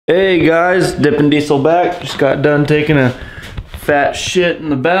Hey guys, Dippin' Diesel back. Just got done taking a fat shit in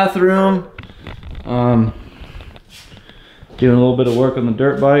the bathroom. Doing a little bit of work on the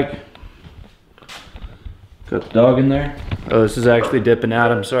dirt bike. Got the dog in there. Oh, this is actually Dippin'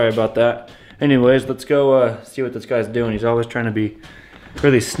 Adam. Sorry about that. Anyways, let's go see what this guy's doing. He's always trying to be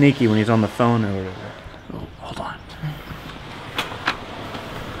really sneaky when he's on the phone or whatever. Oh, hold on.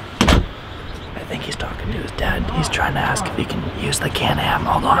 I think he's talking to his dad. He's trying to ask if he can use the Can-Am.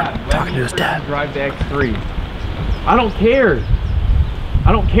 Hold on, talking to his dad. Drive the X3. I don't care.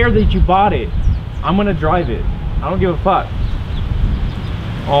 I don't care that you bought it. I'm gonna drive it. I don't give a fuck.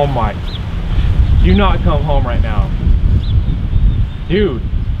 Oh my. Do not come home right now. Dude.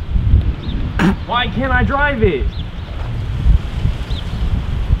 Why can't I drive it?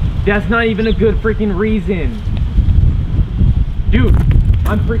 That's not even a good freaking reason. Dude,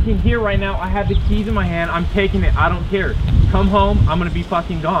 I'm freaking here right now. I have the keys in my hand. I'm taking it. I don't care. Come home. I'm gonna be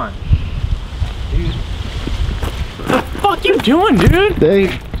fucking gone. Dude. What the fuck you doing, dude?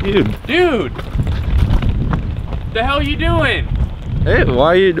 Hey, dude. Dude. The hell you doing? Hey,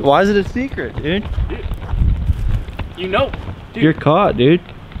 why is it a secret, dude? Dude. You know. Dude. You're caught, dude.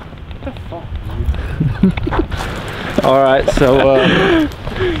 What the fuck, dude? Alright, so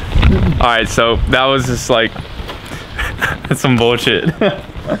Alright, so that was just like some bullshit.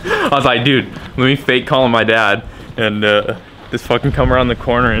 I was like, dude, let me fake calling my dad and just fucking come around the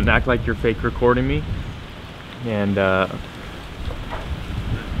corner and act like you're fake recording me. And I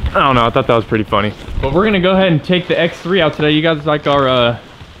don't know, I thought that was pretty funny. But we're gonna go ahead and take the X3 out today. You guys like our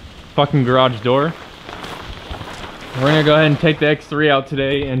fucking garage door? We're gonna go ahead and take the X3 out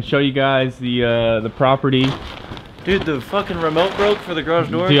today and show you guys the property. dude, the fucking remote broke for the garage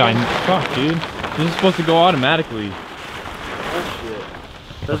door. Dude, fuck, dude. This is supposed to go automatically. Bullshit.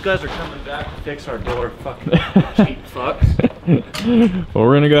 Those guys are coming back to fix our door. Fucking cheap fucks. Well,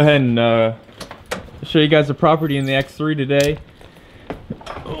 we're gonna go ahead and show you guys the property in the X3 today.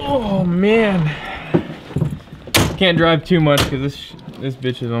 Oh man, can't drive too much because this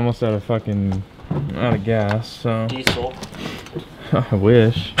bitch is almost out of gas. So Diesel. I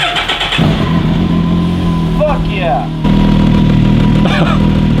wish. Fuck yeah.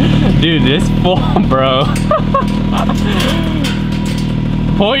 Dude, this full, bro.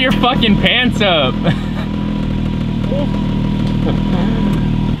 Pull your fucking pants up.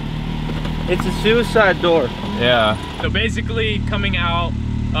 It's a suicide door. Yeah. So basically, coming out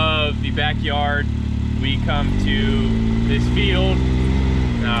of the backyard, we come to this field.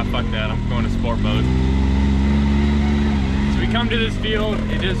 Nah, fuck that. I'm going to sport mode. So we come to this field.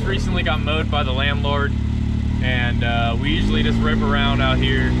 It just recently got mowed by the landlord, and we usually just rip around out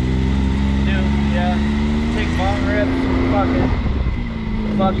here. Dude, yeah. Take long rips,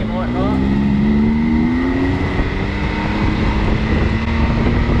 fucking whatnot.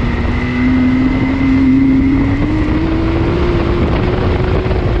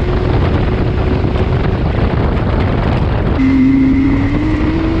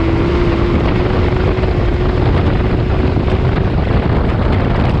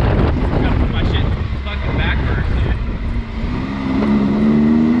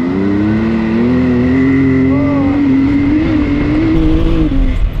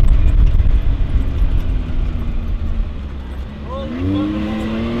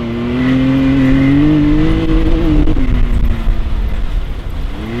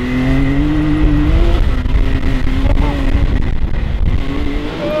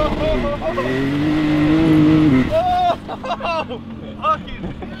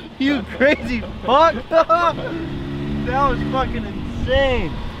 You crazy fuck! That was fucking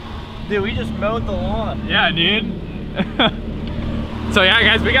insane. Dude, we just mowed the lawn. Yeah, dude. So yeah,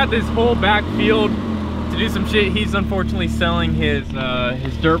 guys, we got this whole back field to do some shit. He's unfortunately selling his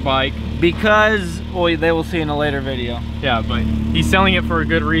dirt bike. Because, well, they will see in a later video. Yeah, but he's selling it for a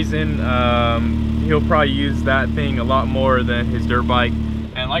good reason. He'll probably use that thing a lot more than his dirt bike.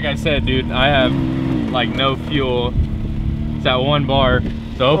 And like I said, dude, I have like no fuel. It's at 1 bar,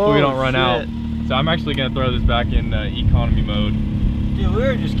 so hopefully we don't run out. So I'm actually gonna throw this back in economy mode. Dude, we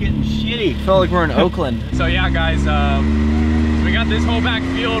were just getting shitty. Felt like we're in Oakland. So yeah, guys, we got this whole back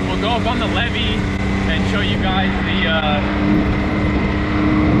field. We'll go up on the levee and show you guys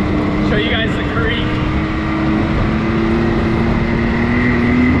the creek.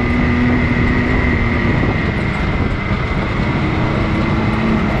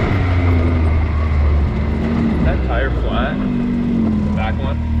 Is that tire flat? The back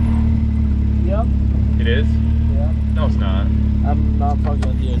one? Yep. It is? Yeah. No, it's not. I'm not fucking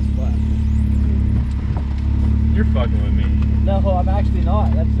with you, it's flat. You're fucking with me. No, I'm actually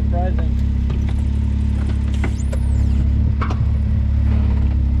not. That's surprising.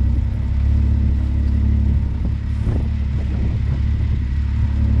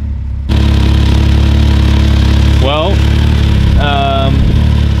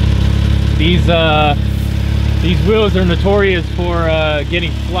 these wheels are notorious for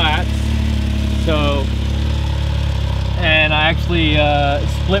getting flats. So, and I actually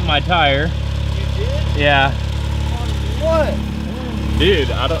split my tire. You did? Yeah. What?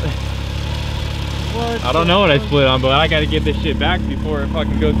 Dude, I don't know what I split on, but I gotta get this shit back before it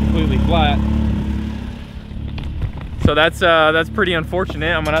fucking goes completely flat. So that's pretty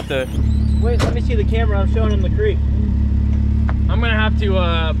unfortunate. I'm gonna have to Wait, let me see the camera. I'm showing him the creek. I'm gonna have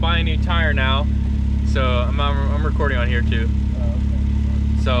to buy a new tire now. So I'm recording on here too. Oh,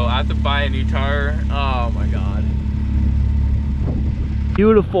 okay. So I have to buy a new tire. Oh my god.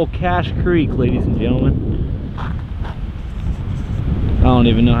 Beautiful Cache Creek, ladies and gentlemen. I don't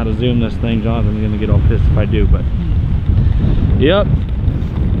even know how to zoom this thing. Jonathan's gonna get all pissed if I do, but yep.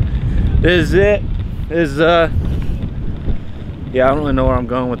 This is it. This is yeah, I don't really know where I'm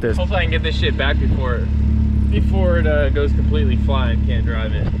going with this. Hopefully I can get this shit back before it goes completely flat and can't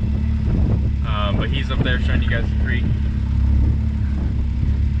drive it. But he's up there showing you guys the creek.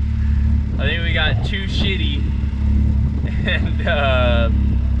 I think we got two shitty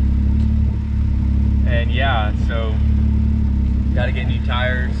and yeah, so gotta get new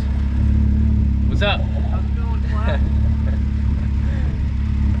tires. What's up? How's it going, flat?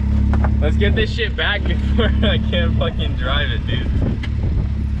 Let's get this shit back before I can't fucking drive it, dude.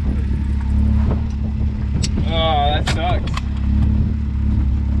 Oh, that sucks.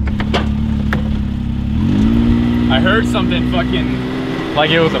 I heard something fucking like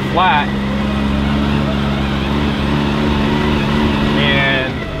it was a flat.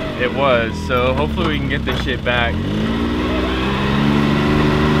 And it was, so hopefully we can get this shit back.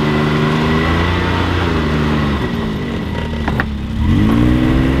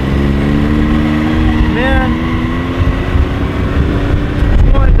 Man,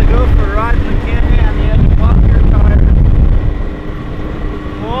 you wanted to go for a ride in the Can-Am, you had to pop your tire.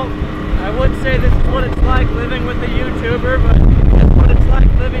 Well, I would say this is what it's like living with a YouTuber, but it's what it's like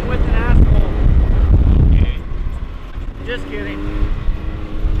living with an asshole. Okay. Just kidding.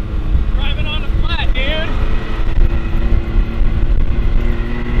 Driving on a flat, dude.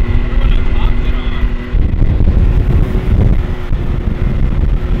 Everyone popped it on.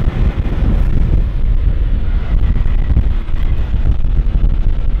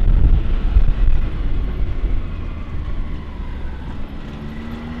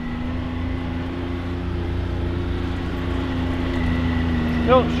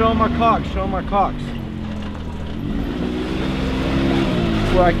 No, show them our cocks, show them our cocks.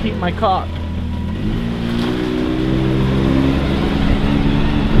 Where I keep my cock.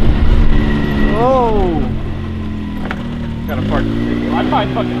 Oh! Gotta park. I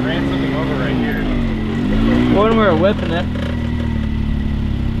probably fucking ran something over right here. When we were whipping it.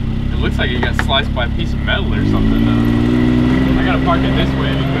 It looks like it got sliced by a piece of metal or something though. I gotta park it this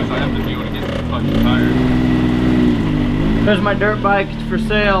way because I have to be able to get the fucking tires. There's my dirt bike, it's for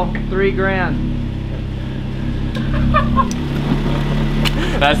sale, $3 grand.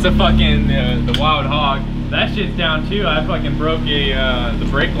 That's the fucking the Wild Hog. That shit's down too. I fucking broke the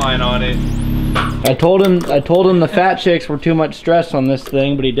brake line on it. I told him the fat chicks were too much stress on this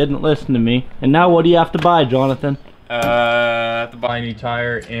thing, but he didn't listen to me. And now what do you have to buy, Jonathan? I have to buy a new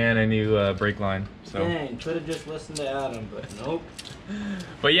tire and a new brake line. So. Dang, could have just listened to Adam, but nope.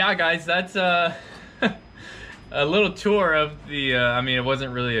 But yeah, guys, that's a little tour of the. I mean, it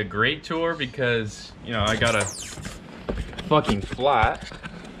wasn't really a great tour because you know I got a fucking flat.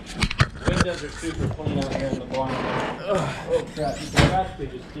 Windows are super clean out here in the barn. Oh crap, you can practically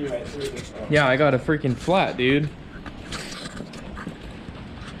just see right through this. Yeah, I got a freaking flat, dude.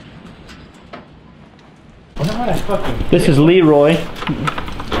 This is Leroy.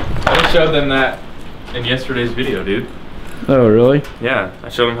 I just showed them that in yesterday's video, dude. Oh really? Yeah, I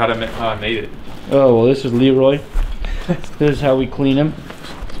showed them how I made it. Oh well, this is Leroy. This is how we clean him,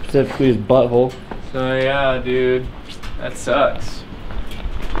 specifically his butthole. So yeah, dude, that sucks.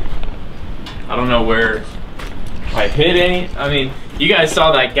 I don't know where I hit any. I mean, you guys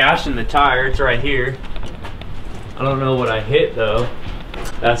saw that gash in the tire. It's right here. I don't know what I hit though.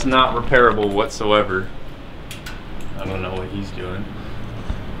 That's not repairable whatsoever. I don't know what he's doing.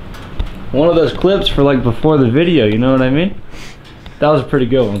 One of those clips for like before the video, you know what I mean? That was a pretty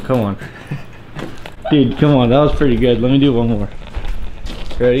good one, come on. Dude, come on, that was pretty good. Let me do one more.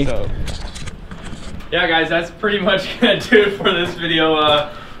 Ready? So, yeah guys, that's pretty much gonna do it for this video.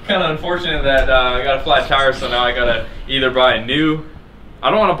 Kind of unfortunate that I got a flat tire, so now I gotta either buy a new.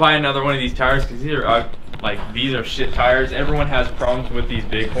 I don't want to buy another one of these tires because these are these are shit tires. Everyone has problems with these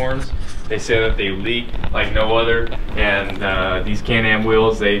Bighorns. They say that they leak like no other, and these Can-Am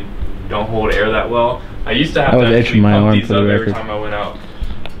wheels, they don't hold air that well. I used to have to actually pump these up every time I went out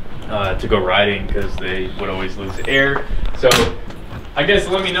to go riding because they would always lose air. So I guess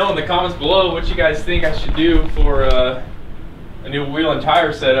let me know in the comments below what you guys think I should do for a new wheel and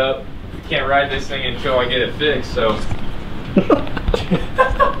tire setup. I can't ride this thing until I get it fixed, so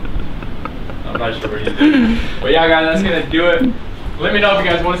I'm not sure what he's doing. But yeah, guys, that's gonna do it. Let me know if you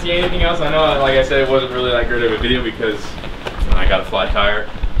guys want to see anything else. I know, like I said, it wasn't really that great of a video because I got a flat tire,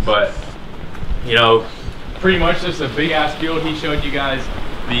 but you know, pretty much just a big ass field. He showed you guys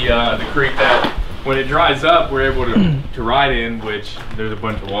the creek that when it dries up we're able to ride in, which there's a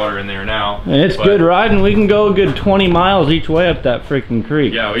bunch of water in there now. And it's good riding. We can go a good 20 miles each way up that freaking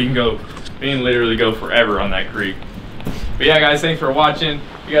creek. Yeah, we can literally go forever on that creek. But yeah, guys, thanks for watching.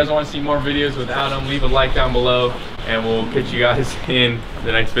 If you guys want to see more videos with Adam, leave a like down below and we'll catch you guys in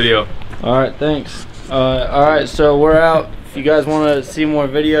the next video. All right, thanks. All right, so we're out. If you guys want to see more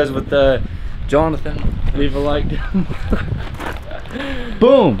videos with Jonathan, leave a like down.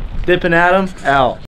 Boom. Dipping Adam out.